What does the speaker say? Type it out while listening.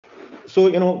So,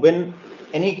 when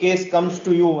any case comes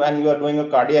to you and you are doing a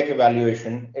cardiac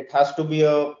evaluation, it has to be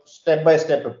a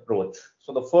step-by-step approach.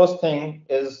 So the first thing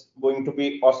is going to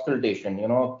be auscultation,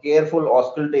 careful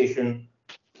auscultation,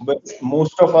 which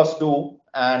most of us do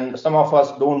and some of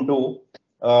us don't do.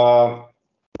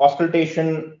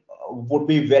 Auscultation would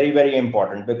be very, very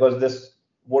important, because this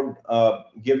would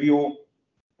give you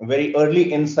very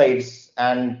early insights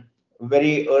and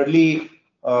very early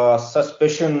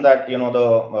suspicion that the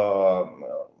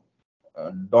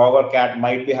dog or cat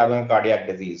might be having a cardiac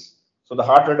disease. So the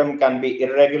heart rhythm can be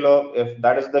irregular. If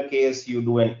that is the case, you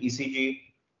do an ECG.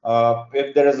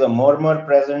 If there is a murmur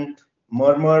present,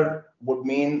 murmur would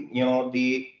mean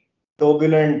the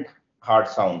turbulent heart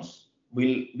sounds.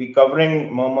 We'll be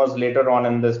covering murmurs later on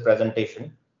in this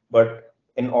presentation, but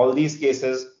in all these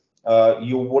cases,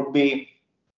 you would be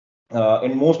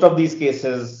in most of these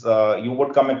cases, you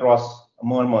would come across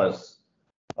murmurs.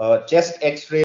 Chest X-ray